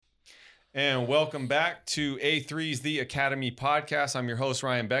And welcome back to A3's The Academy podcast. I'm your host,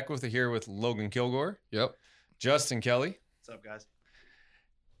 Ryan Beckwith, here with Logan Kilgore. Yep. Justin Kelly. What's up, guys?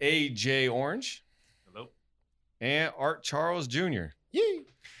 AJ Orange. Hello. And Art Charles Jr. Yay.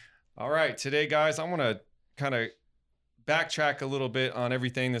 All right, today, guys, I want to kind of backtrack a little bit on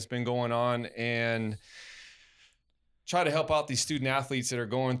everything that's been going on and try to help out these student athletes that are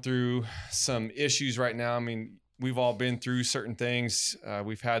going through some issues right now. I mean, we've all been through certain things.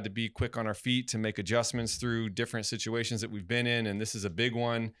 We've had to be quick on our feet to make adjustments through different situations that we've been in. And this is a big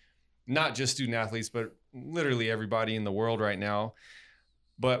one, not just student athletes, but literally everybody in the world right now.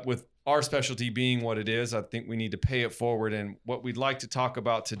 But with our specialty being what it is, I think we need to pay it forward. And what we'd like to talk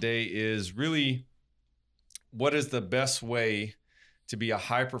about today is really what is the best way to be a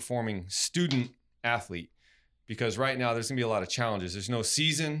high-performing student athlete? Because right now there's going to be a lot of challenges. There's no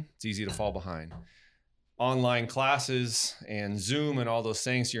season. It's easy to fall behind. Online classes and Zoom and all those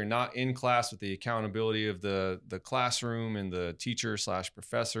things. You're not in class with the accountability of the classroom and the teacher /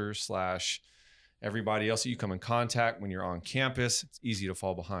 professor / everybody else that you come in contact when you're on campus. It's easy to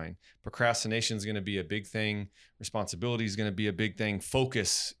fall behind. Procrastination is going to be a big thing. Responsibility is going to be a big thing.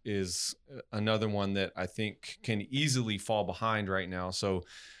 Focus is another one that I think can easily fall behind right now. So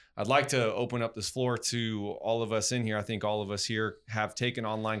I'd like to open up this floor to all of us in here. I think all of us here have taken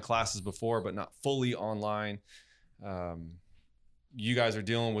online classes before, but not fully online. You guys are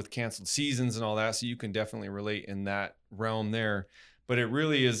dealing with canceled seasons and all that, so you can definitely relate in that realm there. But it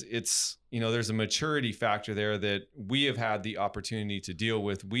really is, there's a maturity factor there that we have had the opportunity to deal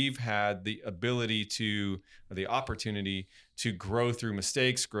with. We've had the ability or the opportunity to grow through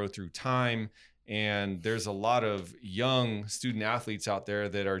mistakes, grow through time. And there's a lot of young student athletes out there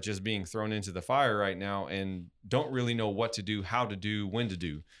that are just being thrown into the fire right now and don't really know what to do, how to do, when to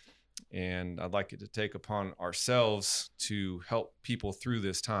do. And I'd like it to take upon ourselves to help people through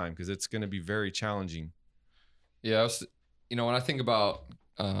this time because it's going to be very challenging. Yeah. When I think about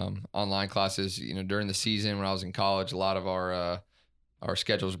online classes, during the season when I was in college, a lot of our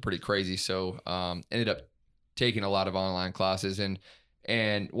schedules were pretty crazy. So ended up taking a lot of online classes.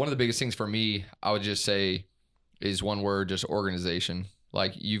 And one of the biggest things for me, I would just say is one word, just organization.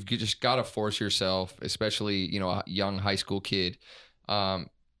 Like you've just got to force yourself, especially, a young high school kid.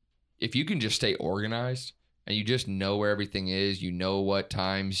 If you can just stay organized and you just know where everything is, what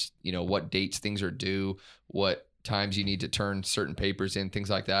times, what dates things are due, what times you need to turn certain papers in,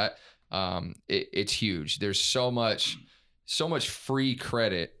 things like that. It's huge. There's so much free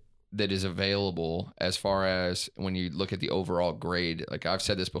credit that is available as far as when you look at the overall grade. Like I've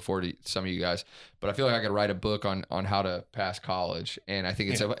said this before to some of you guys, but I feel like I could write a book on how to pass college. And I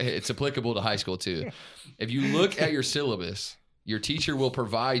think it's applicable to high school too. If you look at your syllabus, your teacher will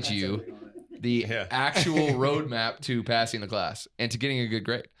provide you the actual roadmap to passing the class and to getting a good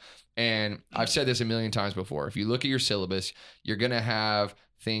grade. And I've said this a million times before. If you look at your syllabus, you're going to have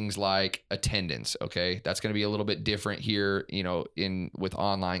things like attendance. Okay. That's going to be a little bit different here, with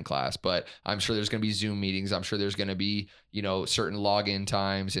online class, but I'm sure there's going to be Zoom meetings. I'm sure there's going to be, certain login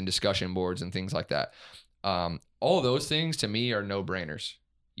times and discussion boards and things like that. All those things to me are no brainers.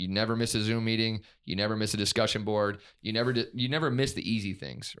 You never miss a Zoom meeting. You never miss a discussion board. You never miss the easy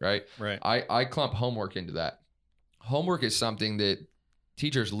things. Right. Right. I clump homework into that. Homework is something that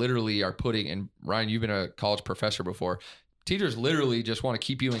teachers literally are putting, and Ryan, you've been a college professor before. Teachers literally just want to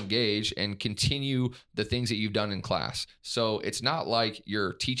keep you engaged and continue the things that you've done in class. So it's not like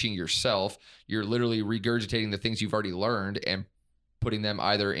you're teaching yourself. You're literally regurgitating the things you've already learned and putting them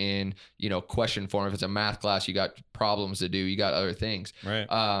either in, question form. If it's a math class, you got problems to do, you got other things.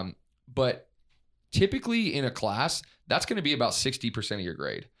 Right. But typically in a class, that's going to be about 60% of your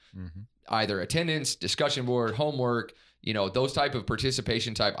grade. Mm-hmm. Either attendance, discussion board, homework, those type of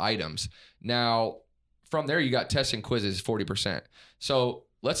participation type items. Now, from there, you got tests and quizzes, 40%. So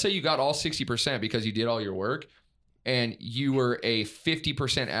let's say you got all 60% because you did all your work and you were a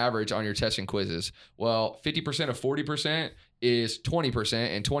 50% average on your tests and quizzes. Well, 50% of 40% is 20%,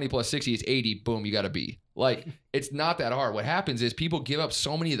 and 20 plus 60 is 80. Boom, you got a B. Like, it's not that hard. What happens is people give up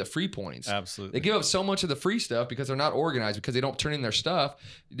so many of the free points. Absolutely. They give up so much of the free stuff because they're not organized, because they don't turn in their stuff.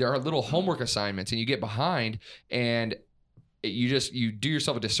 There are little homework assignments and you get behind, and you do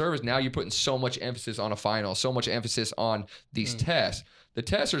yourself a disservice. Now you're putting so much emphasis on a final, so much emphasis on these tests. The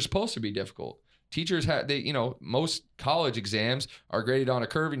tests are supposed to be difficult. Teachers most college exams are graded on a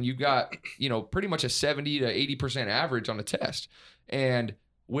curve, and you've got, pretty much a 70 to 80% average on a test. And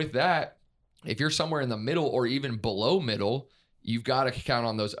with that, if you're somewhere in the middle or even below middle, you've got to count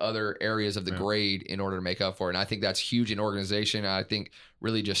on those other areas of the Yeah. grade in order to make up for it. And I think that's huge in organization. I think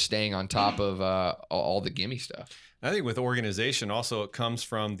really just staying on top of all the gimme stuff. I think with organization also, it comes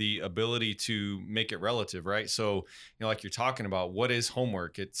from the ability to make it relative, right? So, like you're talking about, what is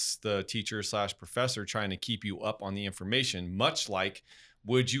homework? It's the teacher / professor trying to keep you up on the information, much like,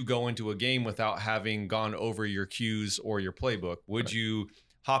 would you go into a game without having gone over your cues or your playbook? Would Right. you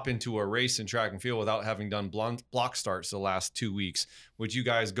hop into a race in track and field without having done block starts the last 2 weeks? Would you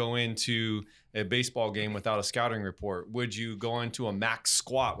guys go into a baseball game without a scouting report? Would you go into a max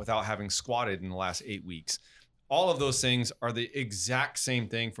squat without having squatted in the last 8 weeks? All of those things are the exact same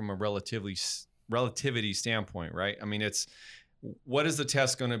thing from a relativity standpoint, right? I mean, it's, what is the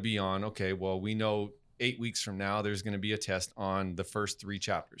test going to be on? Okay, well, we know 8 weeks from now, there's going to be a test on the first 3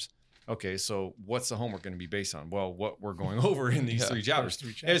 chapters. Okay, so what's the homework going to be based on? Well, what we're going over in these 3 chapters.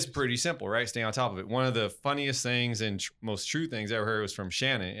 It's pretty simple, right? Stay on top of it. One of the funniest things and most true things I ever heard was from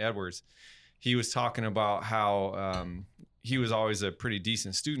Shannon Edwards. He was talking about how he was always a pretty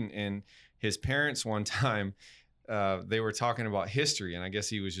decent student, and his parents one time, they were talking about history, and I guess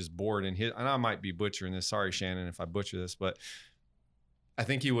he was just bored in his, and I might be butchering this. Sorry, Shannon, if I butcher this, but I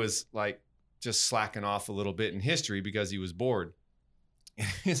think he was like just slacking off a little bit in history because he was bored. And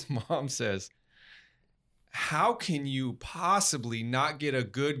his mom says, how can you possibly not get a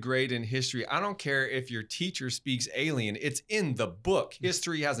good grade in history? I don't care if your teacher speaks alien. It's in the book.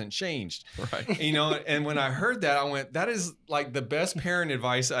 History hasn't changed. Right. And when I heard that, I went, that is like the best parent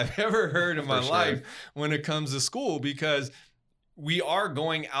advice I've ever heard in my life when it comes to school, because we are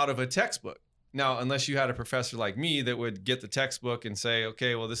going out of a textbook. Now, unless you had a professor like me that would get the textbook and say,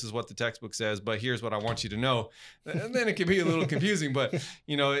 okay, well, this is what the textbook says, but here's what I want you to know. And then it can be a little confusing, but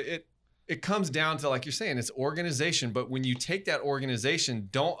it comes down to, like you're saying, it's organization. But when you take that organization,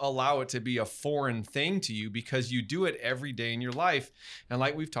 don't allow it to be a foreign thing to you, because you do it every day in your life. And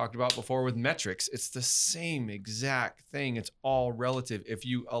like we've talked about before with metrics, it's the same exact thing. It's all relative. If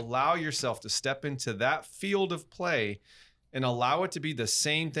you allow yourself to step into that field of play and allow it to be the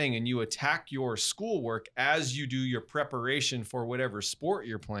same thing, and you attack your schoolwork as you do your preparation for whatever sport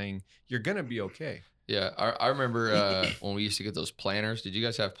you're playing, you're going to be okay. Yeah, I remember when we used to get those planners. Did you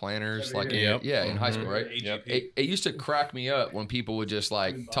guys have planners? Like, in high school, right? Yep. It used to crack me up when people would just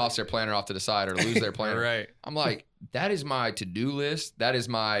like toss their planner off to the side or lose their planner. Right. I'm like, that is my to-do list. That is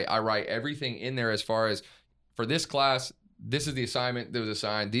I write everything in there as far as for this class. This is the assignment that was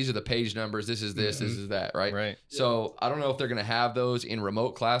assigned. These are the page numbers. This is this. This is that. Right. Right. So I don't know if they're going to have those in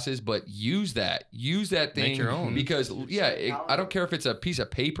remote classes, but use that thing. Make your own. Because I don't care if it's a piece of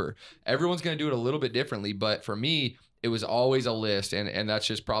paper. Everyone's going to do it a little bit differently. But for me, it was always a list, and that's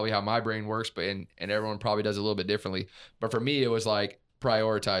just probably how my brain works. But and everyone probably does it a little bit differently. But for me, it was like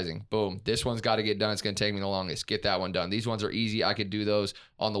prioritizing. Boom. This one's got to get done. It's going to take me the longest. Get that one done. These ones are easy. I could do those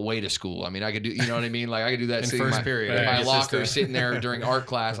on the way to school. I mean, I could do, you know what I mean? Like I could do that in sitting first period. in my It's locker, just sitting there during art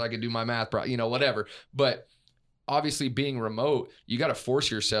class. I could do my math, whatever. But obviously being remote, you got to force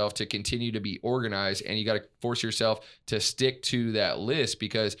yourself to continue to be organized, and you got to force yourself to stick to that list,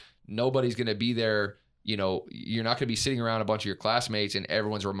 because nobody's going to be there. You're not going to be sitting around a bunch of your classmates and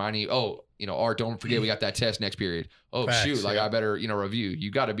everyone's reminding you, Art, don't forget we got that test next period. Oh, Facts, shoot, like yeah. I better, review.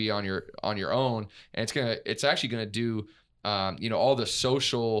 You got to be on your own, and it's actually going to do, all the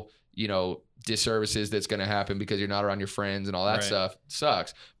social, disservices that's going to happen because you're not around your friends and all that Right. stuff.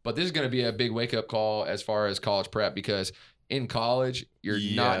 Sucks. But this is going to be a big wake up call as far as college prep, because in college, you're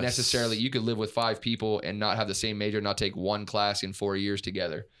not necessarily, you could live with 5 people and not have the same major, not take one class in 4 years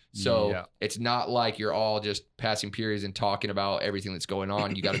together. So Yeah. it's not like you're all just passing periods and talking about everything that's going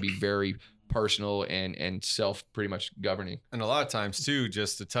on. You got to be very personal and self pretty much governing. And a lot of times too,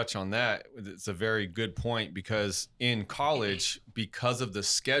 just to touch on that, it's a very good point, because in college, because of the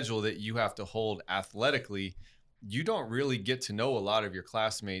schedule that you have to hold athletically, you don't really get to know a lot of your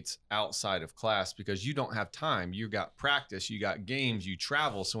classmates outside of class, because you don't have time. You got practice, you got games, you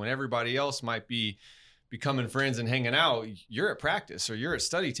travel. So when everybody else might be becoming friends and hanging out, you're at practice, or you're at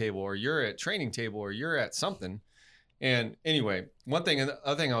study table, or you're at training table, or you're at something. And anyway, one thing, and the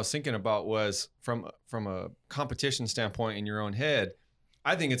other thing I was thinking about was from a competition standpoint in your own head,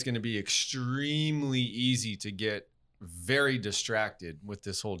 I think it's going to be extremely easy to get very distracted with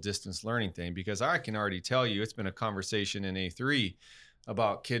this whole distance learning thing, because I can already tell you it's been a conversation in A3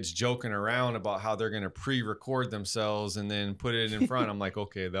 about kids joking around about how they're going to pre-record themselves and then put it in front. I'm like,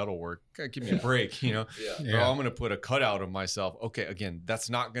 okay, that'll work. Give me a break, Or I'm going to put a cutout of myself. Okay, again, that's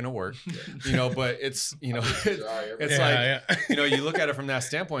not going to work, but it's, it's you look at it from that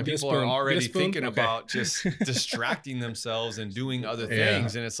standpoint. Get a People are spoon. already Get a spoon? thinking Okay. about just distracting themselves and doing other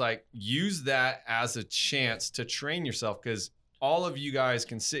things. And it's like, use that as a chance to train yourself, because all of you guys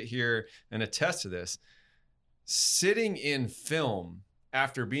can sit here and attest to this. Sitting in film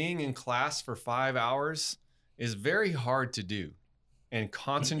after being in class for 5 hours is very hard to do. And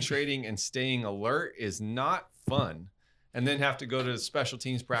concentrating and staying alert is not fun. And then have to go to special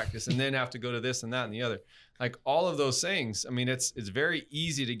teams practice and then have to go to this and that and the other. Like all of those things, I mean, it's very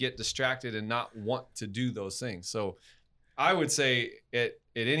easy to get distracted and not want to do those things. So I would say at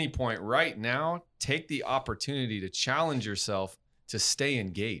any point right now, take the opportunity to challenge yourself to stay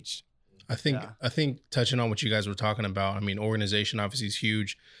engaged. I think touching on what you guys were talking about, I mean, organization obviously is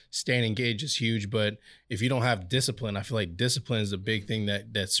huge. Staying engaged is huge, but if you don't have discipline, I feel like discipline is a big thing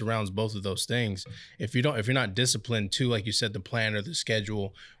that surrounds both of those things. If you're not disciplined to, like you said, the plan or the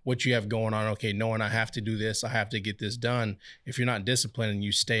schedule, what you have going on, okay, knowing I have to do this, I have to get this done. If you're not disciplined and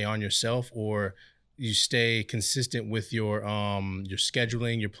you stay on yourself or you stay consistent with your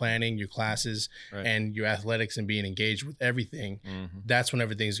scheduling, your planning, your classes, right, and your athletics and being engaged with everything, that's when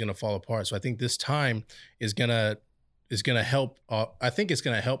everything is going to fall apart. So I think this time is going to help. I think it's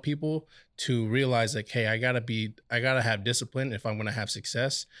going to help people to realize like, hey, I gotta have discipline if I'm going to have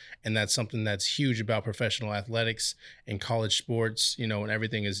success. And that's something that's huge about professional athletics and college sports, and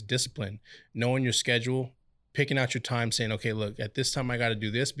everything is discipline, knowing your schedule, picking out your time, saying, okay, look, at this time I got to do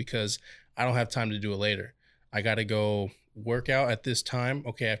this because I don't have time to do it later. I got to go work out at this time.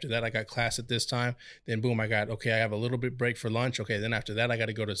 Okay, after that, I got class at this time. Then boom, I have a little bit break for lunch. Okay, then after that, I got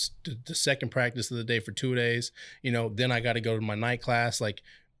to go to the second practice of the day for 2 days. Then I got to go to my night class. Like,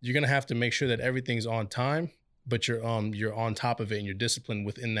 you're going to have to make sure that everything's on time, but you're on top of it and you're disciplined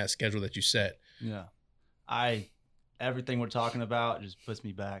within that schedule that you set. Yeah. Everything we're talking about just puts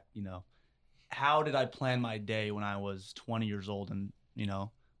me back, how did I plan my day when I was 20 years old and,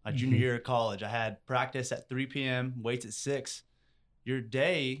 my junior year of college? I had practice at 3 p.m., weights at 6. Your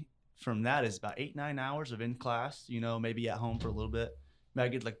day from that is about 8-9 hours of in class, maybe at home for a little bit. Maybe I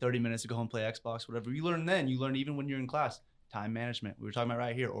get like 30 minutes to go home, play Xbox, whatever. You learn then. You learn even when you're in class. Time management. We were talking about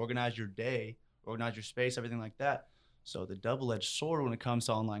right here. Organize your day, organize your space, everything like that. So the double-edged sword when it comes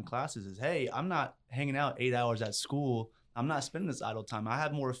to online classes is, hey, I'm not hanging out 8 hours at school. I'm not spending this idle time. I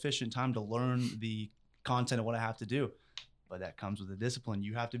have more efficient time to learn the content of what I have to do. But that comes with the discipline.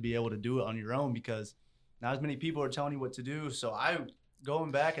 You have to be able to do it on your own because not as many people are telling you what to do. So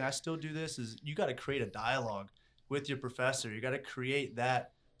going back, and I still do this, is you got to create a dialogue with your professor. You got to create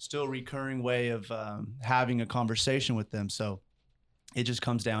that still recurring way of having a conversation with them. So it just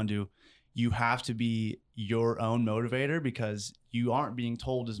comes down to you have to be your own motivator because you aren't being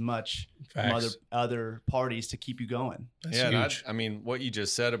told as much from other parties to keep you going. That's huge. I mean, what you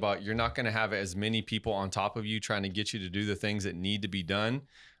just said about you're not going to have as many people on top of you trying to get you to do the things that need to be done.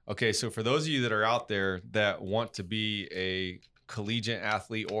 Okay, so for those of you that are out there that want to be a collegiate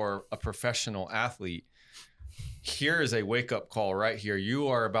athlete or a professional athlete, here is a wake-up call right here. You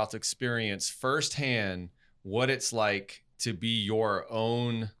are about to experience firsthand what it's like to be your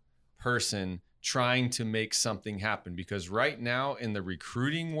own person trying to make something happen, because right now in the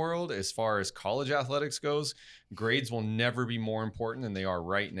recruiting world, as far as college athletics goes, grades will never be more important than they are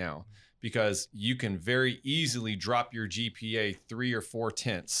right now, because you can very easily drop your GPA 3 or 4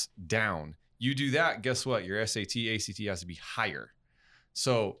 tenths down. You do that, guess what? Your SAT, ACT has to be higher.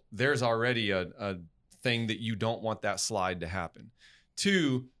 So there's already a thing that you don't want that slide to happen.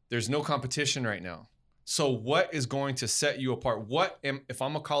 2, there's no competition right now. So what is going to set you apart? If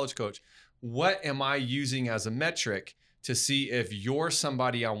I'm a college coach, what am I using as a metric to see if you're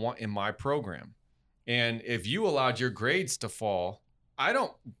somebody I want in my program? And if you allowed your grades to fall,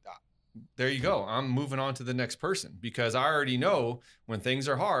 there you go. I'm moving on to the next person, because I already know when things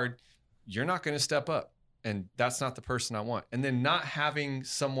are hard, you're not going to step up. And that's not the person I want. And then not having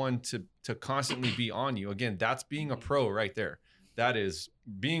someone to constantly be on you. Again, that's being a pro right there. That is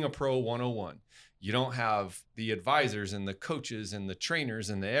being a pro 101. You don't have the advisors and the coaches and the trainers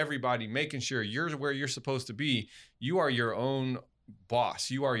and everybody making sure you're where you're supposed to be. You are your own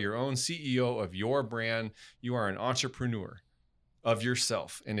boss. You are your own CEO of your brand. You are an entrepreneur of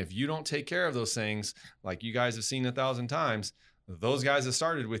yourself. And if you don't take care of those things, like you guys have seen 1,000 times, those guys that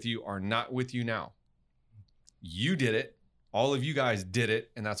started with you are not with you now. You did it. All of you guys did it.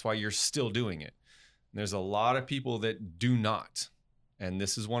 And that's why you're still doing it. And there's a lot of people that do not. And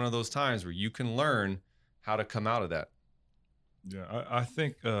this is one of those times where you can learn how to come out of that. Yeah, I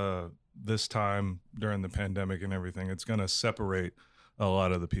think this time during the pandemic and everything, it's going to separate a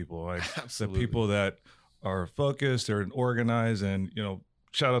lot of the people. Like the people that are focused, they're organized, and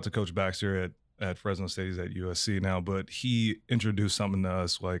shout out to Coach Baxter at Fresno State. He's at USC now, but he introduced something to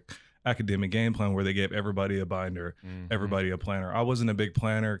us like academic game plan, where they gave everybody a binder, everybody a planner. I wasn't a big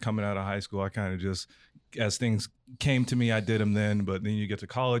planner coming out of high school. I kind of just as things came to me, I did them then. But then you get to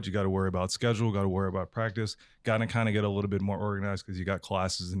college, you got to worry about schedule, got to worry about practice, got to kind of get a little bit more organized because you got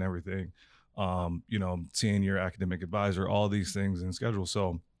classes and everything. You know, seeing your academic advisor, all these things in schedule.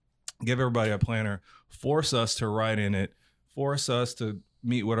 So give everybody a planner, force us to write in it, force us to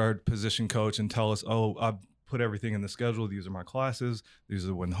meet with our position coach and tell us, oh, I put everything in the schedule. These are my classes. These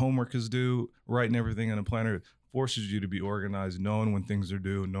are when homework is due. Writing everything in a planner forces you to be organized, knowing when things are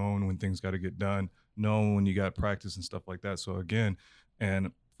due, knowing when things got to get done, knowing when you got practice and stuff like that. So again,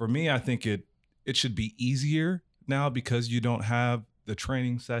 and for me, I think it should be easier now because you don't have the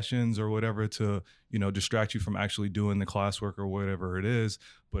training sessions or whatever to, you know, distract you from actually doing the classwork or whatever it is.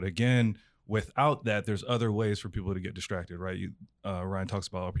 But again, without that, there's other ways for people to get distracted, right? Ryan talks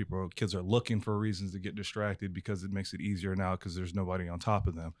about how kids are looking for reasons to get distracted because it makes it easier now because there's nobody on top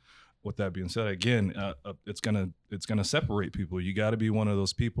of them. With that being said, again, it's gonna separate people. You got to be one of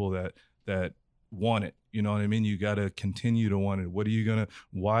those people that want it. You know what I mean? You got to continue to want it.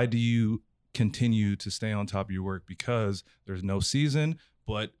 Why do you continue to stay on top of your work? Because there's no season,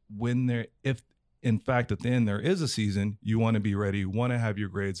 but if in fact at the end there is a season, you want to be ready, you want to have your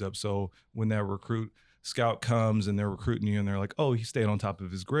grades up. So when that scout comes and they're recruiting you and they're like, oh, he stayed on top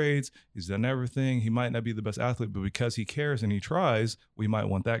of his grades, he's done everything, he might not be the best athlete, but because he cares and he tries, we might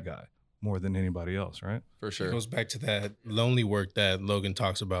want that guy more than anybody else, right? For sure. It goes back to that lonely work that Logan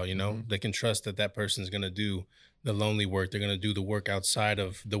talks about, you know. They can trust that person's going to do the lonely work. They're going to do the work outside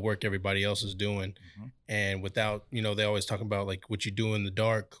of the work everybody else is doing. And without, you know, they always talk about like what you do in the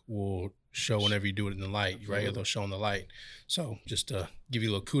dark will show whenever you do it in the light, right? Or they'll show in the light. So just to give you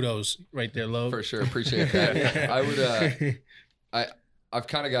a little kudos right there, Logan. For sure. Appreciate that. I would, I've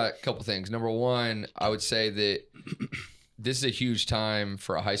kind of got a couple things. Number one, I would say that this is a huge time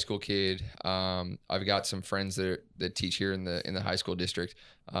for a high school kid. I've got some friends that teach here in the high school district,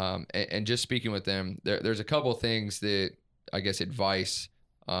 and just speaking with them, there's a couple of things that I guess advice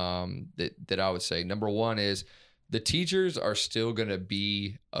that I would say. Number one is the teachers are still going to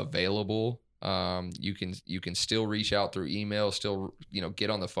be available. You can still reach out through email, still get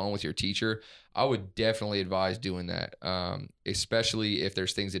on the phone with your teacher. I would definitely advise doing that, especially if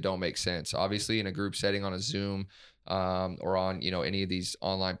there's things that don't make sense. Obviously, in a group setting on a Zoom. Or on any of these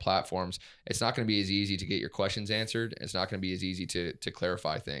online platforms, it's not going to be as easy to get your questions answered. It's not going to be as easy to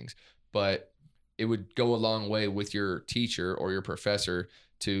clarify things, but it would go a long way with your teacher or your professor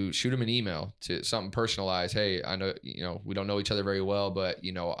to shoot them an email to something personalized. Hey, I know, we don't know each other very well, but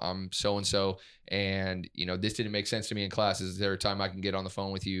I'm so-and-so and this didn't make sense to me in class. Is there a time I can get on the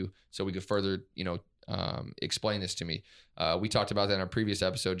phone with you so we could further, explain this to me? We talked about that in our previous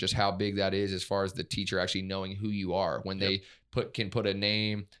episode, just how big that is as far as the teacher actually knowing who you are. When they can put a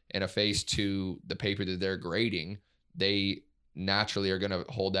name and a face to the paper that they're grading, they naturally are going to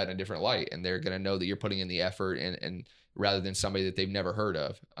hold that in a different light, and they're going to know that you're putting in the effort and rather than somebody that they've never heard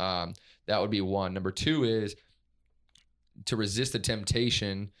of. That would be one. Number two is to resist the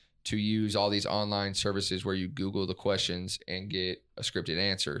temptation to use all these online services where you Google the questions and get a scripted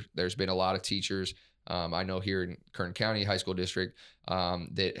answer. There's been a lot of teachers I know here in Kern County High School District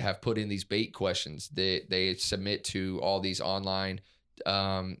that have put in these bait questions that they submit to all these online,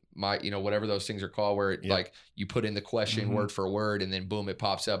 whatever those things are called, where like you put in the question word for word and then boom, it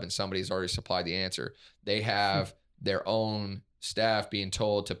pops up and somebody's already supplied the answer. They have their own staff being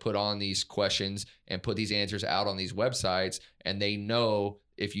told to put on these questions and put these answers out on these websites, and they know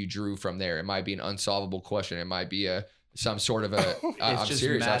if you drew from there. It might be an unsolvable question. It might be some sort of I'm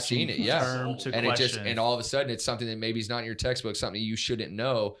serious. I've seen it. Yeah. And all of a sudden it's something that maybe is not in your textbook, something you shouldn't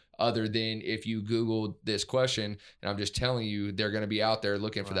know other than if you Googled this question. And I'm just telling you, they're going to be out there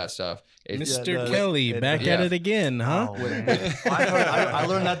looking for that stuff. Mr. Kelly, back at it again, huh? Oh, I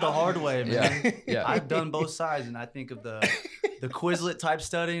learned that the hard way, man. Yeah. I've done both sides, and I think of the Quizlet type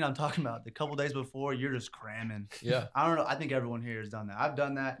studying I'm talking about. The couple days before, you're just cramming. Yeah. I don't know. I think everyone here has done that. I've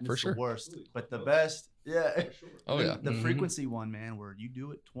done that, and For it's sure. the worst. But the best, Oh yeah. The frequency one, man, where you do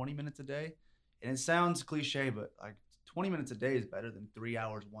it 20 minutes a day, and it sounds cliche, but like 20 minutes a day is better than 3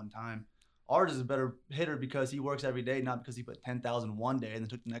 hours one time. Art is a better hitter because he works every day, not because he put 10,000 one day and then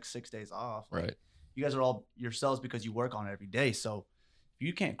took the next 6 days off. Like, right. You guys are all yourselves because you work on it every day. So if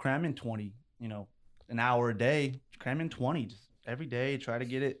you can't cram in 20, an hour a day, cram in 20 just every day. Try to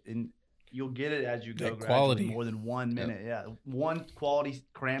get it, and you'll get it as you go. Quality. More than 1 minute. Yeah. One quality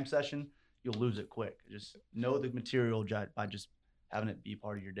cram session, you'll lose it quick. Just know the material by just having it be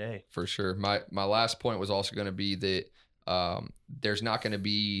part of your day. For sure. My last point was also going to be that there's not going to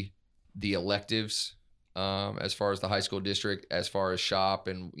be the electives as far as the high school district, as far as shop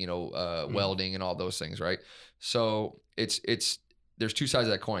and welding and all those things, right? So there's two sides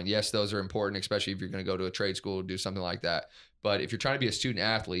of that coin. Yes, those are important, especially if you're going to go to a trade school, do something like that. But if you're trying to be a student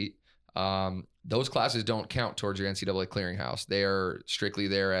athlete, those classes don't count towards your NCAA clearinghouse. They are strictly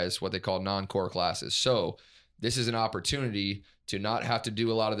there as what they call non-core classes. So this is an opportunity to not have to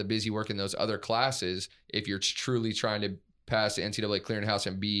do a lot of the busy work in those other classes if you're truly trying to pass the NCAA clearinghouse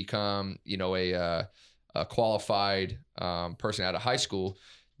and become, you know, a qualified person out of high school.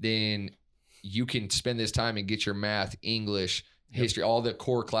 Then you can spend this time and get your math, English, history, all the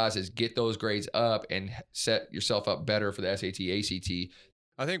core classes, get those grades up and set yourself up better for the SAT, ACT.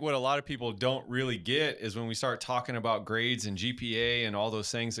 I think what a lot of people don't really get is when we start talking about grades and GPA and all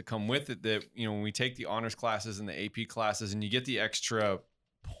those things that come with it, that, you know, when we take the honors classes and the AP classes and you get the extra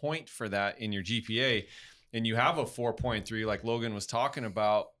point for that in your GPA and you have a 4.3, like Logan was talking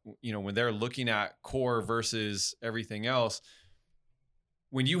about, you know, when they're looking at core versus everything else,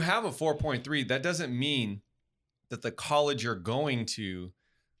 when you have a 4.3, that doesn't mean that the college you're going to,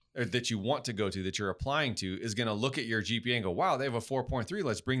 or that you want to go to, that you're applying to, is going to look at your GPA and go, wow, they have a 4.3.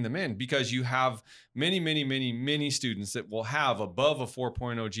 Let's bring them in. Because you have many students that will have above a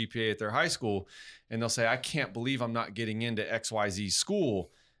 4.0 GPA at their high school. And they'll say, I can't believe I'm not getting into XYZ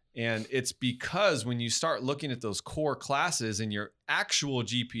school. And it's because when you start looking at those core classes and your actual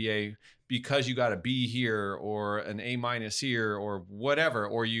GPA, because you got a B here or an A- here or whatever,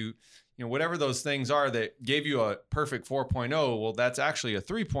 or you know, whatever those things are that gave you a perfect 4.0, well, that's actually a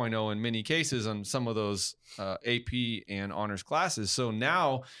 3.0 in many cases on some of those AP and honors classes. So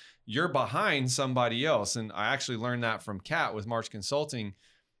now you're behind somebody else. And I actually learned that from Kat with March Consulting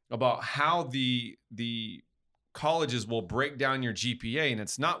about how the colleges will break down your GPA, and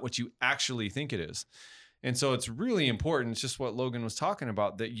it's not what you actually think it is. And so it's really important. It's just what Logan was talking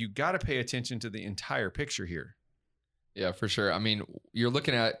about, that you got to pay attention to the entire picture here. Yeah, for sure. I mean, you're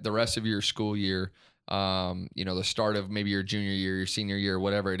looking at the rest of your school year, you know, the start of maybe your junior year, your senior year,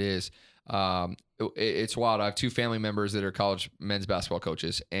 whatever it is. It's wild. I have two family members that are college men's basketball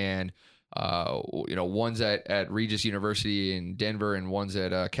coaches, and you know, one's at Regis University in Denver and one's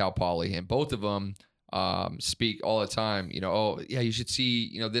at Cal Poly, and both of them speak all the time. You know, oh yeah, you should see,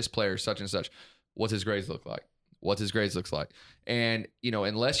 you know, this player such and such. What's his grades look like? What his grades looks like. And, you know,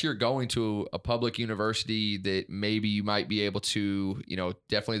 unless you're going to a public university that maybe you might be able to, you know,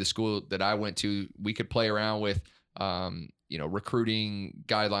 definitely the school that I went to, we could play around with, you know, recruiting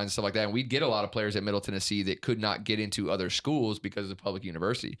guidelines and stuff like that. And we'd get a lot of players at Middle Tennessee that could not get into other schools because of public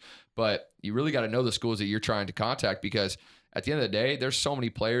university. But you really got to know the schools that you're trying to contact, because at the end of the day, there's so many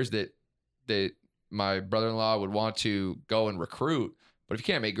players that my brother-in-law would want to go and recruit. But if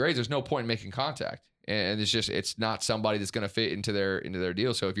you can't make grades, there's no point in making contact. And it's not somebody that's going to fit into their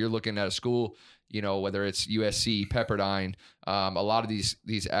deal. So if you're looking at a school, you know, whether it's USC, Pepperdine, a lot of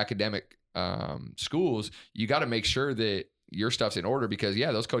these academic schools, you got to make sure that your stuff's in order, because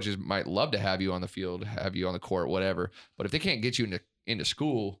yeah, those coaches might love to have you on the field, have you on the court, whatever. But if they can't get you into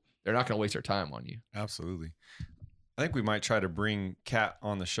school, they're not going to waste their time on you. Absolutely. I think we might try to bring Kat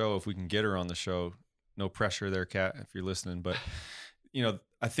on the show if we can get her on the show. No pressure there, Kat, if you're listening, but you know,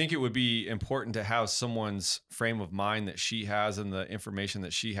 I think it would be important to have someone's frame of mind that she has and the information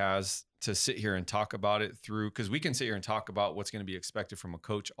that she has to sit here and talk about it through, because we can sit here and talk about what's going to be expected from a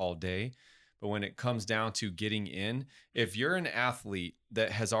coach all day. But when it comes down to getting in, if you're an athlete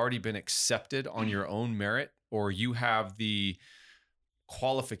that has already been accepted on your own merit, or you have the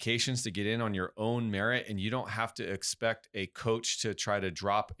qualifications to get in on your own merit, and you don't have to expect a coach to try to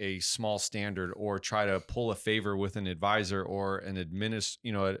drop a small standard or try to pull a favor with an advisor or an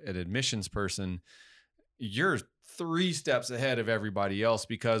admissions person, you're 3 steps ahead of everybody else.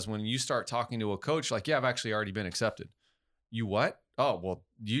 Because when you start talking to a coach like, yeah, I've actually already been accepted. You what? Oh, well,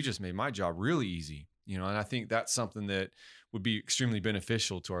 you just made my job really easy. You know, and I think that's something that would be extremely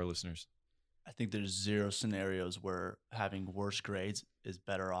beneficial to our listeners. I think there's 0 scenarios where having worse grades is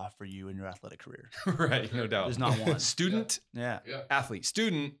better off for you in your athletic career. Right, no doubt. There's not one. Student, Yeah. athlete.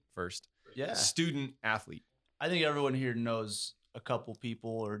 Student first. Yeah. Student, athlete. I think everyone here knows a couple people,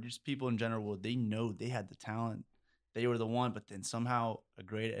 or just people in general. They know they had the talent. They were the one, but then somehow a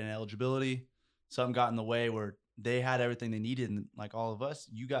grade and eligibility, something got in the way where they had everything they needed. And like all of us,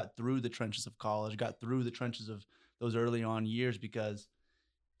 you got through the trenches of college, got through the trenches of those early on years, because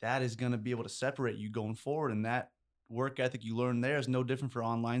that is going to be able to separate you going forward. And that work ethic you learn there is no different for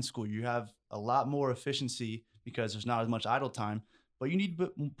online school. You have a lot more efficiency because there's not as much idle time, but you need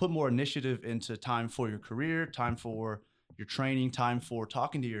to put more initiative into time for your career, time for your training, time for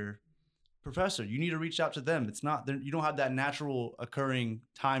talking to your professor. You need to reach out to them. It's not, you don't have that natural occurring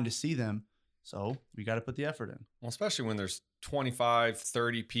time to see them. So we got to put the effort in. Well, especially when there's 25,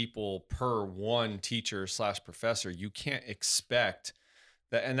 30 people per one teacher / professor, you can't expect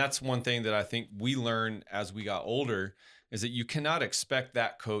that. And that's one thing that I think we learned as we got older, is that you cannot expect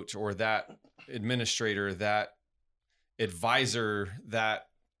that coach or that administrator, that advisor, that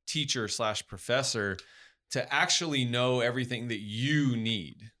teacher / professor to actually know everything that you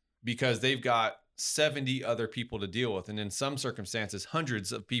need, because they've got 70 other people to deal with. And in some circumstances,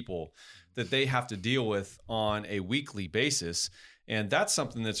 hundreds of people that they have to deal with on a weekly basis. And that's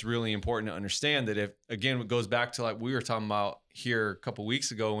something that's really important to understand, that if, again, it goes back to like we were talking about here a couple of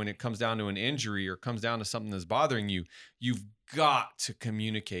weeks ago, when it comes down to an injury or comes down to something that's bothering you, you've got to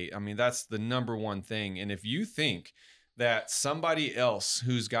communicate. I mean, that's the number one thing. And if you think that somebody else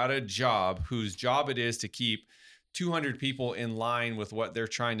who's got a job, whose job it is to keep 200 people in line with what they're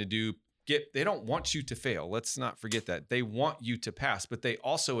trying to do, they don't want you to fail. Let's not forget that. They want you to pass, but they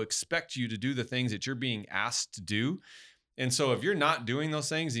also expect you to do the things that you're being asked to do. And so if you're not doing those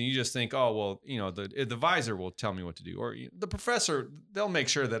things and you just think, oh, well, you know, the advisor will tell me what to do, or the professor, they'll make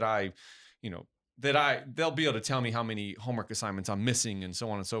sure that they'll be able to tell me how many homework assignments I'm missing and so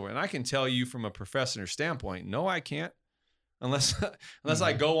on and so forth. And I can tell you from a professor standpoint, no, I can't. Unless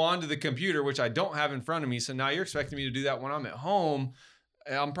I go onto the computer, which I don't have in front of me. So now you're expecting me to do that when I'm at home.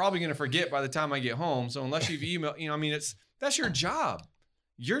 I'm probably going to forget by the time I get home. So unless you've emailed, that's your job.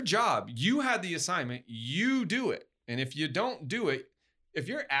 Your job. You had the assignment. You do it. And if you don't do it, if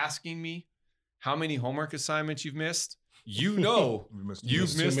you're asking me how many homework assignments you've missed, you know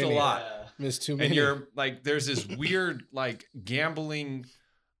you've missed a lot. Missed too many. And you're like, there's this weird like gambling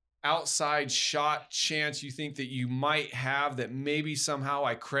outside shot chance you think that you might have, that maybe somehow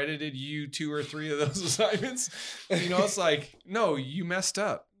I credited you 2 or 3 of those assignments. It's like, no, you messed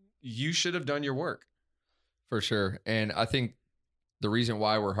up. You should have done your work. For sure. And I think the reason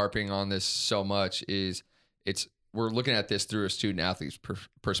why we're harping on this so much is we're looking at this through a student athlete's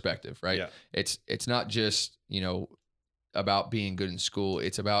perspective, right? Yeah. It's not just, about being good in school.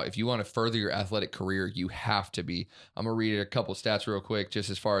 It's about, if you want to further your athletic career, you have to be. I'm going to read a couple stats real quick, just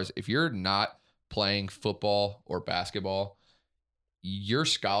as far as if you're not playing football or basketball, your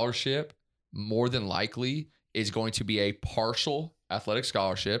scholarship more than likely is going to be a partial athletic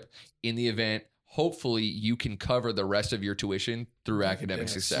scholarship in the event, hopefully, you can cover the rest of your tuition through academic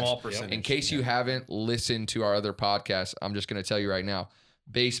success. Small percentage. In case you haven't listened to our other podcasts, I'm just going to tell you right now,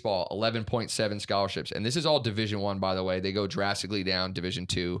 baseball, 11.7 scholarships. And this is all Division I, by the way. They go drastically down Division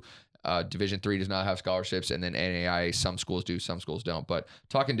II. Division III does not have scholarships. And then NAIA, some schools do, some schools don't. But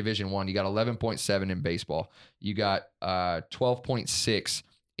talking Division I, you got 11.7 in baseball. You got 12.6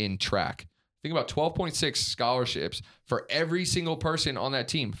 in track. Think about 12.6 scholarships for every single person on that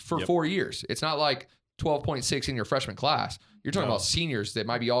team for 4 years. It's not like 12.6 in your freshman class. You're talking about seniors that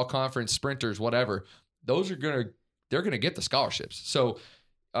might be all conference sprinters, whatever. They're going to get the scholarships. So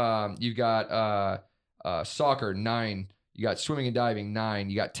you've got soccer 9, you got swimming and diving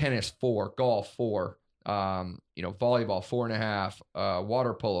 9, you got tennis 4, golf 4, volleyball 4.5,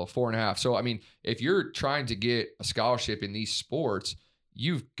 water polo 4.5. So I mean, if you're trying to get a scholarship in these sports,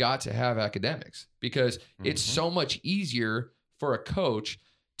 you've got to have academics, because it's so much easier for a coach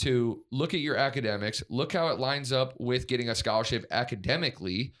to look at your academics, look how it lines up with getting a scholarship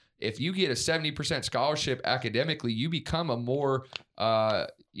academically. If you get a 70% scholarship academically, you become a more, a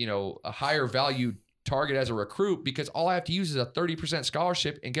higher value target as a recruit, because all I have to use is a 30%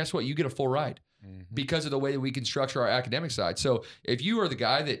 scholarship. And guess what? You get a full ride because of the way that we can structure our academic side. So if you are the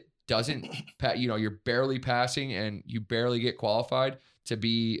guy that doesn't, you're barely passing and you barely get qualified to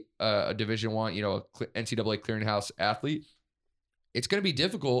be a Division I, NCAA clearinghouse athlete, it's going to be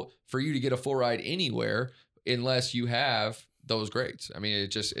difficult for you to get a full ride anywhere unless you have those grades. I mean,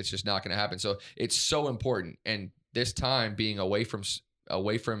 it's just not going to happen. So it's so important. And this time being away from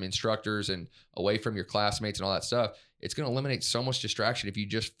instructors and away from your classmates and all that stuff, it's going to eliminate so much distraction if you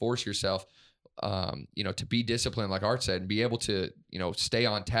just force yourself, to be disciplined, like Art said, and be able to, stay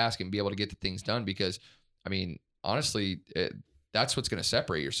on task and be able to get the things done. Because, I mean, honestly, that's what's going to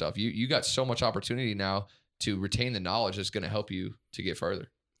separate yourself. You got so much opportunity now to retain the knowledge that's going to help you to get further.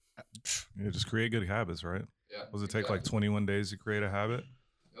 Yeah, just create good habits, right? Yeah. Does it take like 21 days to create a habit?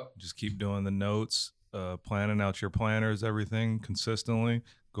 Yep. Just keep doing the notes, planning out your planners, everything consistently,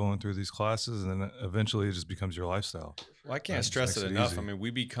 going through these classes, and then eventually it just becomes your lifestyle. Well, I can't stress it enough. I mean,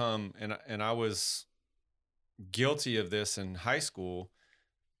 we become, and I was guilty of this in high school.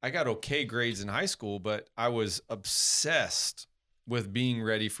 I got okay grades in high school, but I was obsessed with being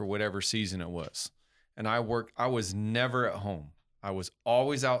ready for whatever season it was. And I was never at home. I was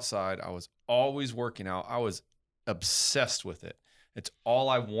always outside. I was always working out. I was obsessed with it. It's all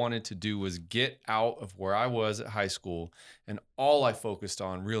I wanted to do was get out of where I was at high school. And all I focused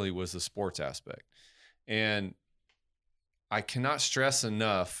on really was the sports aspect. And I cannot stress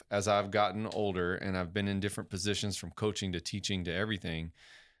enough as I've gotten older and I've been in different positions from coaching to teaching to everything,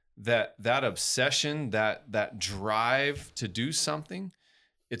 that obsession, that drive to do something,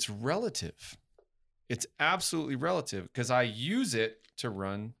 it's relative. It's absolutely relative because I use it to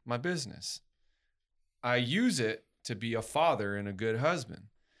run my business. I use it to be a father and a good husband.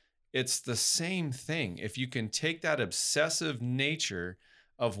 It's the same thing. If you can take that obsessive nature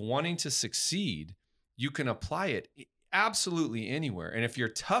of wanting to succeed, you can apply it absolutely anywhere. And if you're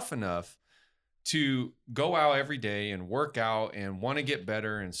tough enough to go out every day and work out and want to get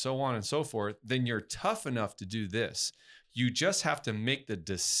better and so on and so forth, then you're tough enough to do this. You just have to make the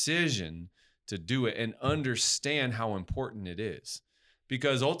decision to do it and understand how important it is.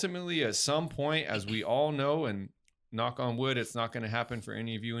 Because ultimately, at some point, as we all know, and knock on wood, it's not going to happen for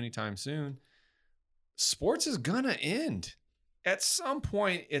any of you anytime soon, sports is going to end. At some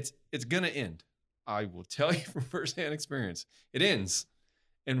point, it's going to end. I will tell you from firsthand experience, it ends.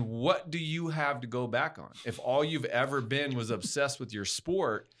 And what do you have to go back on? If all you've ever been was obsessed with your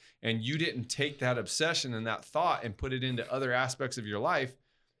sport and you didn't take that obsession and that thought and put it into other aspects of your life,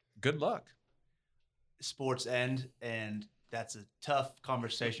 good luck. Sports end, and that's a tough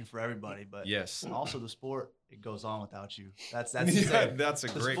conversation for everybody. But yes, also the sport, it goes on without you. That's yeah, that's a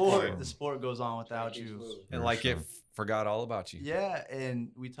great point. The sport goes on without you, and like it forgot all about you. Yeah, and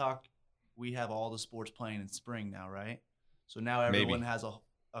we have all the sports playing in spring now, right? So now everyone has a.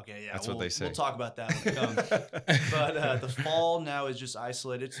 Okay, yeah, that's what they say. We'll talk about that when it comes. But the fall now is just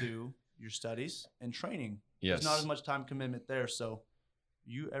isolated to your studies and training. Yes. There's not as much time commitment there. So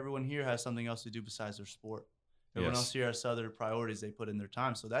everyone here has something else to do besides their sport. Everyone else here has other priorities they put in their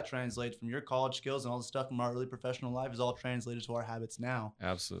time. So that translates from your college skills and all the stuff from our early professional life is all translated to our habits now.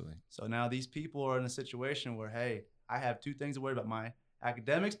 Absolutely. So now these people are in a situation where, hey, I have two things to worry about: my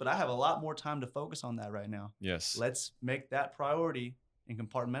academics, but I have a lot more time to focus on that right now. Yes. Let's make that priority and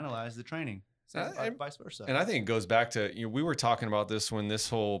compartmentalize the training. So vice versa. And I think it goes back to, we were talking about this when this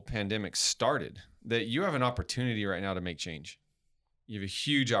whole pandemic started, that you have an opportunity right now to make change. You have a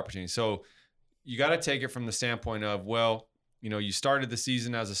huge opportunity. So you got to take it from the standpoint of, well, you started the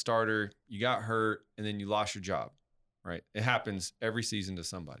season as a starter, you got hurt, and then you lost your job, right? It happens every season to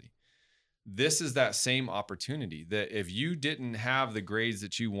somebody. This is that same opportunity that if you didn't have the grades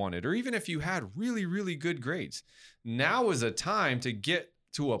that you wanted, or even if you had really, really good grades, now is a time to get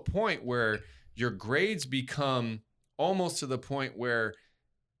to a point where your grades become almost to the point where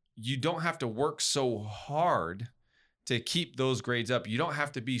you don't have to work so hard to keep those grades up. You don't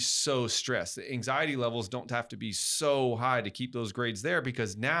have to be so stressed. The anxiety levels don't have to be so high to keep those grades there,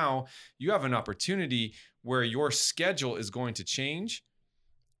 because now you have an opportunity where your schedule is going to change.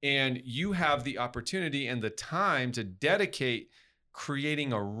 And you have the opportunity and the time to dedicate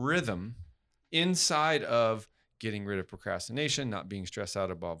creating a rhythm inside of getting rid of procrastination, not being stressed out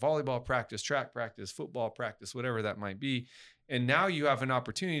about volleyball practice, track practice, football practice, whatever that might be. And now you have an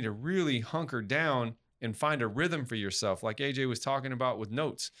opportunity to really hunker down and find a rhythm for yourself, like AJ was talking about with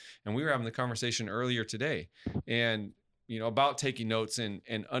notes. And we were having the conversation earlier today. And about taking notes and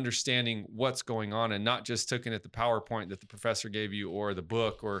understanding what's going on, and not just looking at the PowerPoint that the professor gave you or the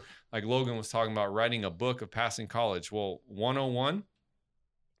book, or like Logan was talking about writing a book of passing college. Well, 101,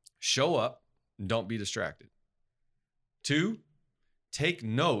 show up and don't be distracted. 2, take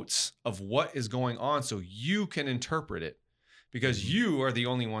notes of what is going on so you can interpret it, because you are the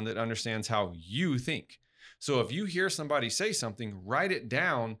only one that understands how you think. So if you hear somebody say something, write it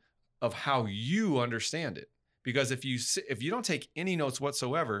down of how you understand it. Because if you don't take any notes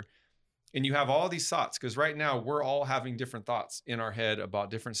whatsoever, and you have all these thoughts, because right now we're all having different thoughts in our head about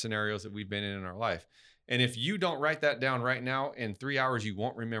different scenarios that we've been in our life. And if you don't write that down right now, in 3 hours, you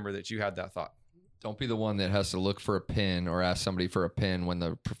won't remember that you had that thought. Don't be the one that has to look for a pen or ask somebody for a pen when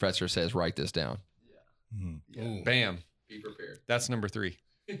the professor says, write this down. Yeah. Mm-hmm. Yeah. Bam. Be prepared. That's number 3.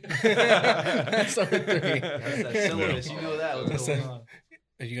 That's number 3. That's that syllabus. You know that. What's going on?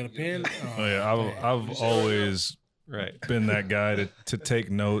 Are you gonna pin? Oh yeah, I've always been that guy to take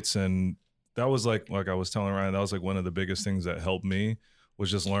notes, and that was like I was telling Ryan, that was like one of the biggest things that helped me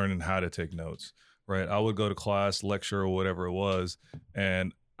was just learning how to take notes. Right, I would go to class, lecture, or whatever it was,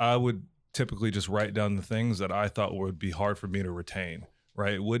 and I would typically just write down the things that I thought would be hard for me to retain.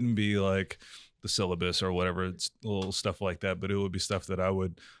 Right, it wouldn't be like the syllabus or whatever, it's little stuff like that, but it would be stuff that I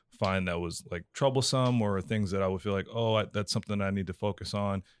would find that was like troublesome, or things that I would feel like, that's something I need to focus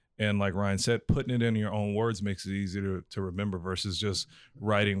on. And like Ryan said, putting it in your own words makes it easier to remember versus just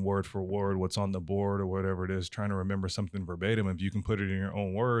writing word for word what's on the board or whatever it is, trying to remember something verbatim. If you can put it in your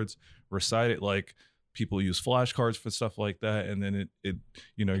own words, recite it like people use flashcards for stuff like that. And then it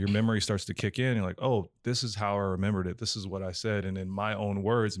your memory starts to kick in. You're like, oh, this is how I remembered it. This is what I said. And in my own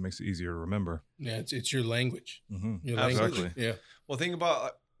words, it makes it easier to remember. Yeah, it's your language. Mm-hmm. Your Absolutely. language. Yeah. Well, think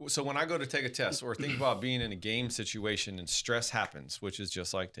about, so when I go to take a test or think about being in a game situation and stress happens, which is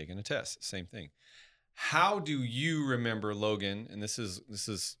just like taking a test, same thing. How do you remember, Logan, and this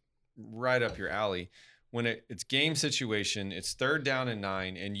is right up your alley, when it's game situation, it's 3rd down and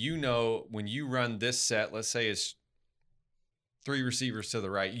 9, and when you run this set, let's say it's 3 receivers to the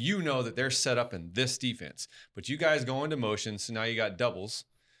right, that they're set up in this defense, but you guys go into motion, so now you got doubles.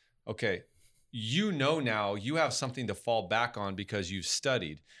 Okay, now you have something to fall back on because you've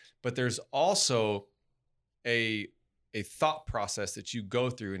studied, but there's also a thought process that you go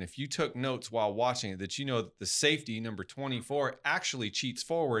through. And if you took notes while watching it, that that the safety number 24 actually cheats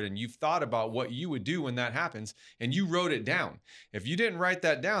forward, and you've thought about what you would do when that happens and you wrote it down. If you didn't write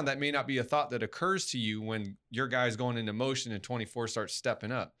that down, that may not be a thought that occurs to you when your guy's going into motion and 24 starts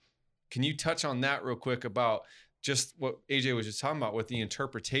stepping up. Can you touch on that real quick about just what AJ was just talking about with the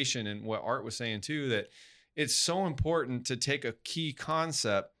interpretation and what Art was saying too, that it's so important to take a key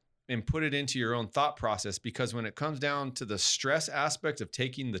concept and put it into your own thought process, because when it comes down to the stress aspect of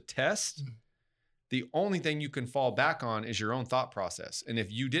taking the test, the only thing you can fall back on is your own thought process. And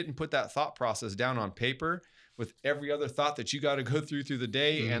if you didn't put that thought process down on paper with every other thought that you got to go through the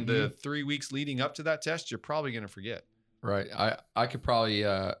day and the 3 weeks leading up to that test, you're probably going to forget. Right. I could probably,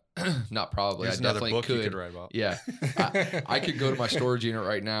 not probably, There's I another definitely book could. you could write about. Yeah. I could go to my storage unit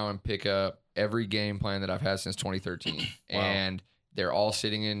right now and pick up every game plan that I've had since 2013. Wow. And they're all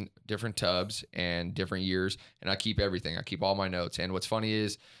sitting in different tubs and different years. And I keep everything. I keep all my notes. And what's funny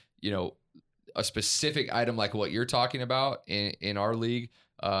is, a specific item like what you're talking about in our league,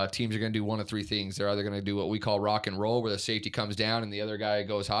 teams are going to do one of 3 things. They're either going to do what we call rock and roll, where the safety comes down and the other guy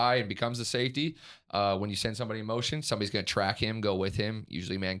goes high and becomes the safety. When you send somebody in motion, somebody's going to track him, go with him,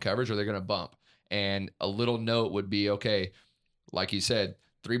 usually man coverage, or they're going to bump. And a little note would be, okay, like you said,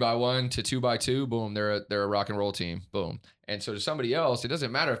 3x1 to 2x2, boom, they're a rock and roll team, boom. And so to somebody else, it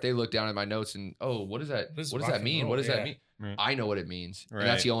doesn't matter if they look down at my notes and, oh, what does that mean? What does that mean? Right. I know what it means. Right. And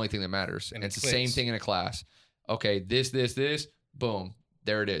that's the only thing that matters. And it's the same thing in a class. Okay, this, boom,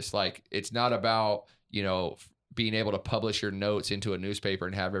 there it is. Like, it's not about, being able to publish your notes into a newspaper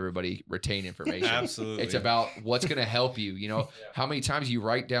and have everybody retain information. Absolutely. It's about what's going to help you. How many times you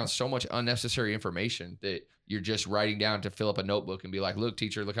write down so much unnecessary information that you're just writing down to fill up a notebook and be like, look,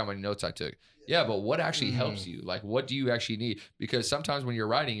 teacher, look how many notes I took. Yeah, but what actually helps you? Like, what do you actually need? Because sometimes when you're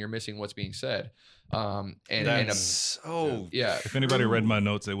writing, you're missing what's being said. If anybody read my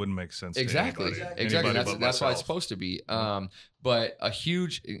notes, it wouldn't make sense. Exactly. That's why it's supposed to be. But a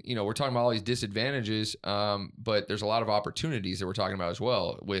huge, we're talking about all these disadvantages, but there's a lot of opportunities that we're talking about as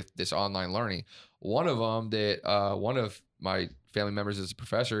well with this online learning. One of them that one of my family members is a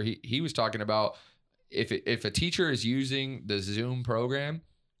professor. He was talking about if a teacher is using the Zoom program,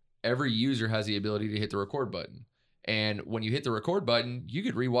 every user has the ability to hit the record button. And when you hit the record button, you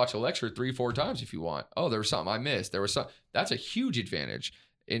could rewatch a lecture 3-4 times if you want. Oh, there was something I missed. That's a huge advantage.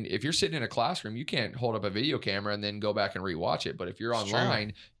 And if you're sitting in a classroom, you can't hold up a video camera and then go back and rewatch it. But if you're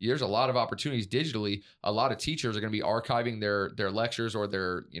online, there's a lot of opportunities digitally. A lot of teachers are going to be archiving their lectures or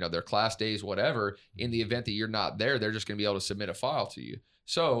their class days, whatever. In the event that you're not there, they're just going to be able to submit a file to you.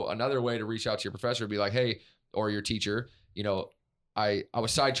 So another way to reach out to your professor would be like, hey, or your teacher, I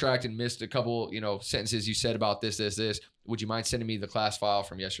was sidetracked and missed a couple, sentences you said about this. Would you mind sending me the class file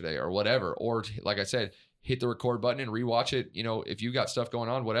from yesterday or whatever? Or like I said, hit the record button and rewatch it. If you got stuff going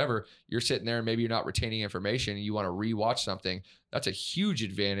on, whatever, you're sitting there and maybe you're not retaining information and you want to rewatch something. That's a huge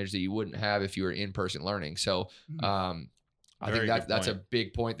advantage that you wouldn't have if you were in-person learning. So, I think that's a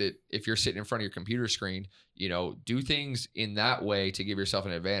big point, that if you're sitting in front of your computer screen, do things in that way to give yourself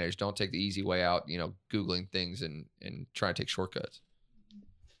an advantage. Don't take the easy way out, Googling things and trying to take shortcuts.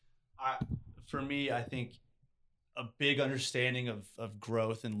 For me, I think a big understanding of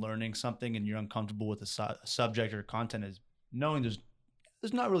growth and learning something and you're uncomfortable with a subject or content is knowing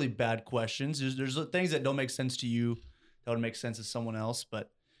there's not really bad questions. There's things that don't make sense to you that would make sense to someone else, but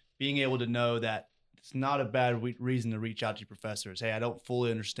being able to know that it's not a bad reason to reach out to your professors. Hey, I don't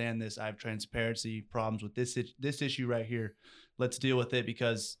fully understand this. I have transparency problems with this issue right here. Let's deal with it,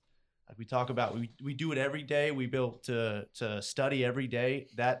 because like we talk about, we do it every day. We build to study every day.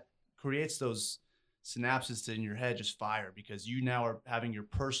 That creates those synapses in your head just fire, because you now are having your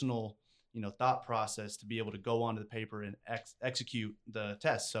personal thought process to be able to go onto the paper and execute the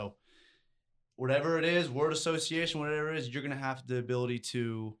test. So whatever it is, word association, whatever it is, you're going to have the ability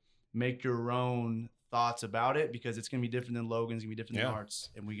to make your own thoughts about it, because it's going to be different than Logan's, going to be different than Art's,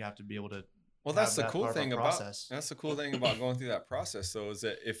 and we have to be able to. Well, that's the cool thing about going through that process, though, is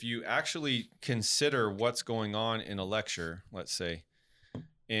that if you actually consider what's going on in a lecture, let's say,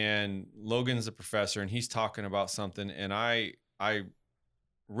 and Logan's a professor and he's talking about something, and I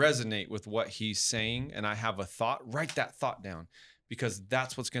resonate with what he's saying, and I have a thought, write that thought down, because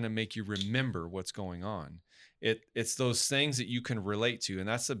that's what's going to make you remember what's going on. It's those things that you can relate to, and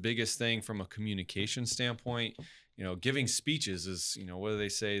that's the biggest thing from a communication standpoint. Giving speeches is, what do they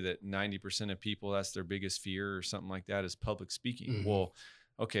say, that 90% of people, that's their biggest fear or something like that, is public speaking.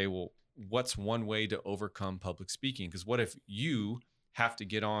 Mm-hmm. What's one way to overcome public speaking? Because what if you have to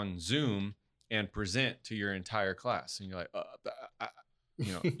get on Zoom and present to your entire class, and you're like,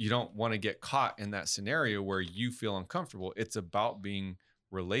 you don't want to get caught in that scenario where you feel uncomfortable. It's about being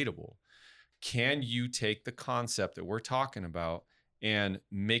relatable. Can you take the concept that we're talking about and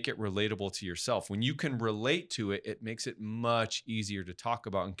make it relatable to yourself? When you can relate to it, it makes it much easier to talk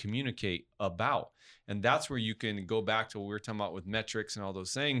about and communicate about. And that's where you can go back to what we were talking about with metrics and all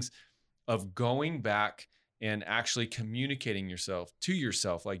those things, of going back and actually communicating to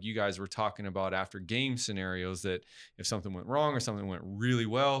yourself, like you guys were talking about after game scenarios, that if something went wrong or something went really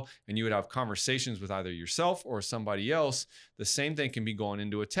well, and you would have conversations with either yourself or somebody else, the same thing can be going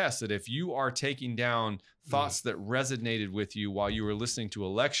into a test. That if you are taking down thoughts that resonated with you while you were listening to a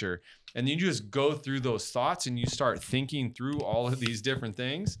lecture, and you just go through those thoughts and you start thinking through all of these different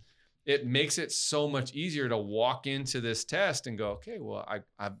things, it makes it so much easier to walk into this test and go, okay, well,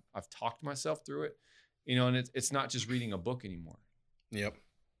 I've talked myself through it. And it's not just reading a book anymore. Yep.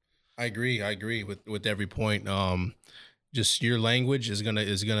 I agree with every point. Just your language is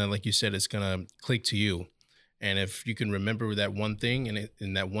gonna, like you said, it's gonna click to you. And if you can remember that one thing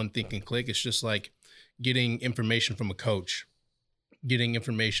and that one thing can click, it's just like getting information from a coach, getting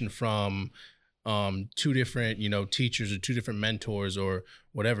information from two different, teachers or two different mentors or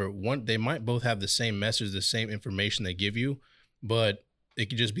whatever. They might both have the same message, the same information they give you, but it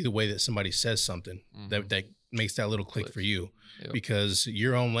could just be the way that somebody says something that makes that little click for you. Yep. Because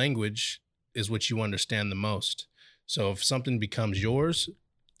your own language is what you understand the most. So if something becomes yours,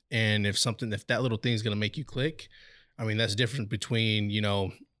 and if that little thing is going to make you click, I mean, that's different between,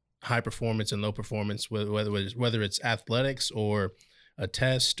 high performance and low performance, whether it's athletics or a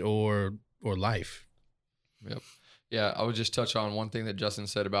test or life. Yep. Yeah. I would just touch on one thing that Justin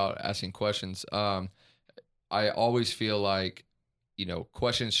said about asking questions. I always feel like,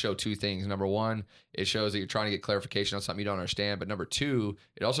 questions show two things. Number one, it shows that you're trying to get clarification on something you don't understand. But number two,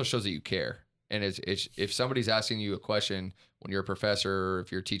 it also shows that you care. And it's if somebody's asking you a question when you're a professor or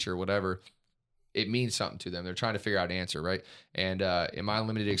if you're a teacher or whatever, it means something to them. They're trying to figure out an answer, right? And in my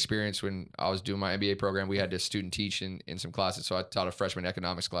limited experience, when I was doing my MBA program, we had to student teach in some classes. So I taught a freshman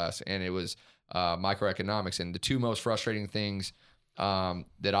economics class, and it was microeconomics. And the two most frustrating things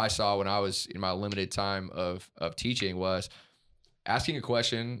that I saw when I was in my limited time of teaching was asking a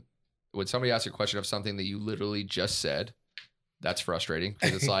question. When somebody asks a question of something that you literally just said, that's frustrating,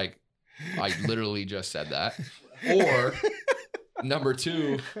 because it's like, I literally just said that. Or number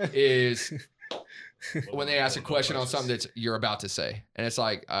two is when they ask a question on something that you're about to say, and it's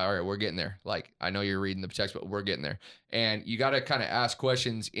like, all right, we're getting there. Like, I know you're reading the text, but we're getting there. And you got to kind of ask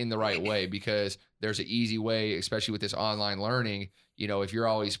questions in the right way, because there's an easy way, especially with this online learning. If you're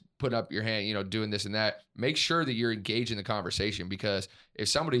always putting up your hand, doing this and that, make sure that you're engaged in the conversation, because if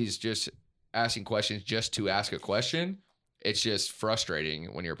somebody's just asking questions just to ask a question, it's just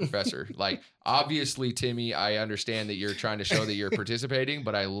frustrating when you're a professor. Like, obviously, Timmy, I understand that you're trying to show that you're participating,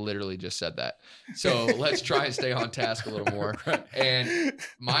 but I literally just said that. So let's try and stay on task a little more. And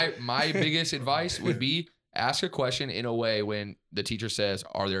my biggest advice would be ask a question in a way when the teacher says,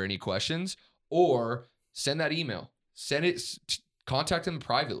 are there any questions? Or send that email. Contact them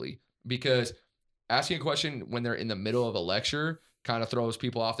privately, because asking a question when they're in the middle of a lecture kind of throws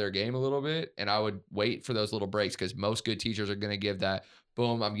people off their game a little bit. And I would wait for those little breaks, because most good teachers are going to give that,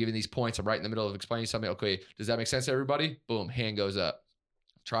 boom, I'm giving these points. I'm right in the middle of explaining something. Okay, does that make sense to everybody? Boom, hand goes up.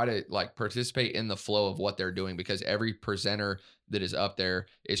 Try to participate in the flow of what they're doing, because every presenter that is up there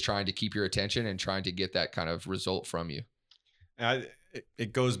is trying to keep your attention and trying to get that kind of result from you.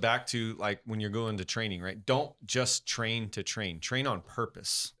 It goes back to like when you're going to training, right? Don't just train to train on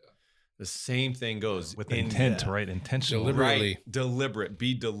purpose. The same thing goes with intent, right? Intentional, deliberately, right? Deliberate.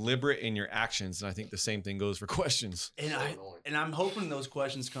 Be deliberate in your actions, and I think the same thing goes for questions. And I'm hoping those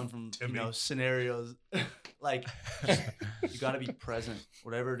questions come from scenarios. Like, you got to be present.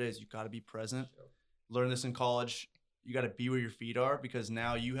 Whatever it is, you got to be present. Learn this in college. You got to be where your feet are, because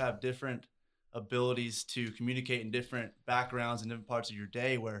now you have different abilities to communicate in different backgrounds and different parts of your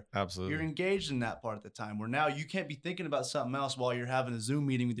day where Absolutely. you're engaged in that part at the time, where now you can't be thinking about something else while you're having a Zoom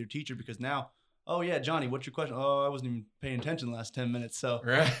meeting with your teacher, because now, oh yeah, Johnny, what's your question? Oh, I wasn't even paying attention the last 10 minutes. So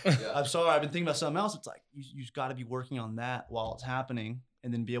Right. I'm sorry, I've been thinking about something else. It's like, you've got to be working on that while it's happening,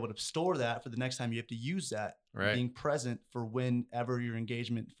 and then be able to store that for the next time you have to use that. Right. Being present for whenever your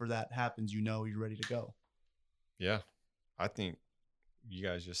engagement for that happens, you're ready to go. Yeah. I think you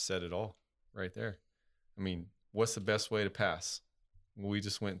guys just said it all right there. I mean, what's the best way to pass? We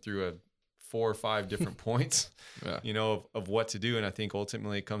just went through 4 or 5 different points, of what to do. And I think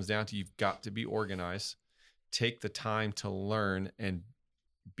ultimately it comes down to, you've got to be organized, take the time to learn, and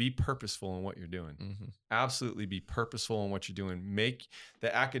be purposeful in what you're doing. Mm-hmm. Absolutely be purposeful in what you're doing. Make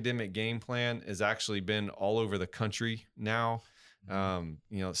the academic game plan has actually been all over the country now.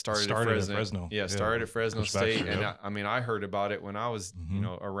 It started at Fresno. Yeah, started at Fresno State. And I heard about it when I was,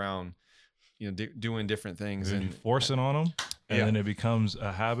 around, doing different things. And you force it on them, and then it becomes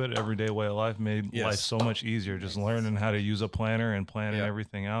a habit, everyday way of life. Made life so much easier. Just learning how to use a planner and planning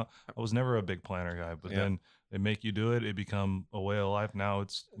everything out. I was never a big planner guy, but then they make you do it. It become a way of life. Now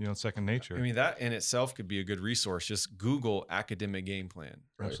it's, second nature. I mean, that in itself could be a good resource. Just Google academic game plan.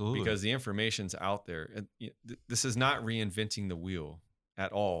 Right? Absolutely. Because the information's out there. And this is not reinventing the wheel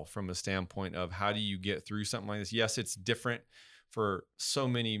at all from a standpoint of how do you get through something like this. Yes, it's different for so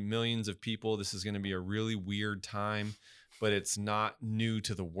many millions of people. This is going to be a really weird time, but it's not new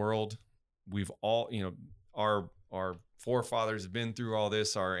to the world. We've all, our forefathers have been through all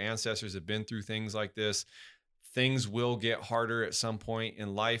this. Our ancestors have been through things like this. Things will get harder at some point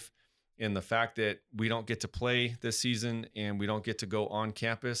in life. And the fact that we don't get to play this season and we don't get to go on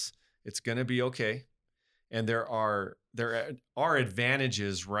campus, it's going to be okay. And there are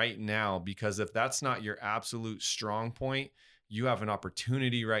advantages right now, because if that's not your absolute strong point, you have an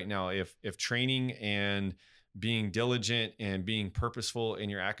opportunity right now. If training and being diligent and being purposeful in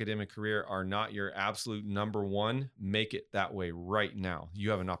your academic career are not your absolute number one, make it that way right now.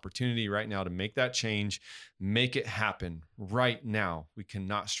 You have an opportunity right now to make that change, make it happen right now. We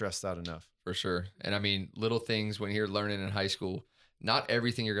cannot stress that enough. For sure. And I mean, little things when you're learning in high school, not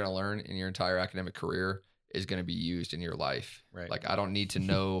everything you're going to learn in your entire academic career is going to be used in your life. Right. Like, I don't need to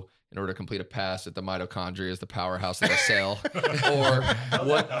know in order to complete a pass that the mitochondria is the powerhouse of the cell, or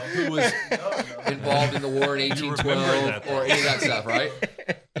who was involved in the war in 1812, or any of that stuff, right?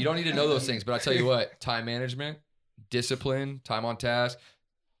 You don't need to know those things, but I tell you what, time management, discipline, time on task,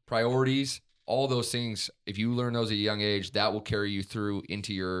 priorities, all those things, if you learn those at a young age, that will carry you through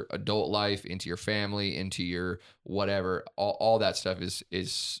into your adult life, into your family, into your whatever. All that stuff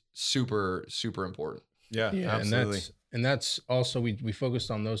is super, super important. Yeah, absolutely. And that's also, we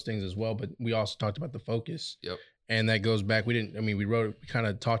focused on those things as well, but we also talked about the focus. Yep. And that goes back, we kind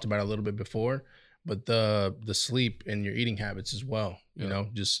of talked about it a little bit before, but the sleep and your eating habits as well,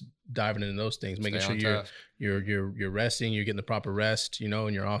 just diving into those things, making sure you're resting, you're getting the proper rest,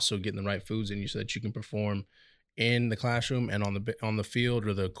 and you're also getting the right foods in you so that you can perform in the classroom and on the field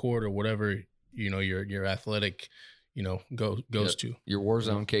or the court or whatever, your athletic goes to. Your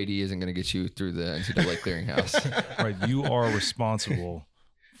Warzone KD isn't going to get you through the NCAA clearinghouse. Right. You are responsible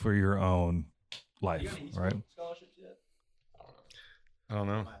for your own life, right? Scholarships yet? I don't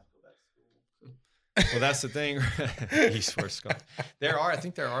know. Well, that's the thing. Esports scholarship. I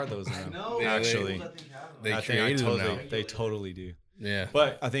think there are those now. No, actually. They totally do. Yeah.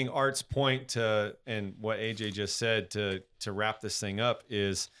 But I think Art's point and what AJ just said to wrap this thing up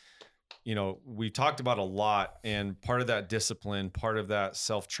is, we talked about a lot, and part of that discipline, part of that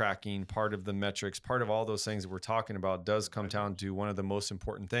self-tracking, part of the metrics, part of all those things that we're talking about does come down to one of the most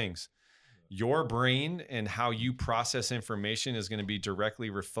important things. Your brain and how you process information is going to be directly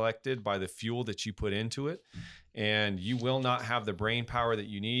reflected by the fuel that you put into it. And you will not have the brain power that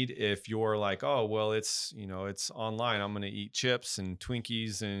you need if you're like, oh, well, it's online. I'm going to eat chips and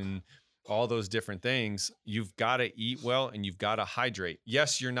Twinkies and all those different things. You've got to eat well and you've got to hydrate.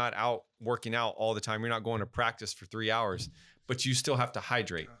 Yes, you're not out working out all the time. You're not going to practice for 3 hours, but you still have to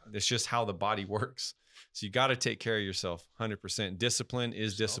hydrate. That's just how the body works. So you got to take care of yourself 100%. Discipline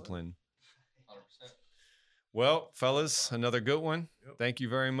is discipline. 100%. Well, fellas, another good one. Yep. Thank you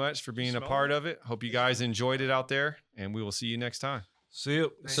very much for being a part of it. Hope you guys enjoyed it out there, and we will see you next time. See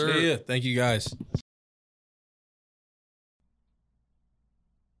you. See you. Thank you, guys.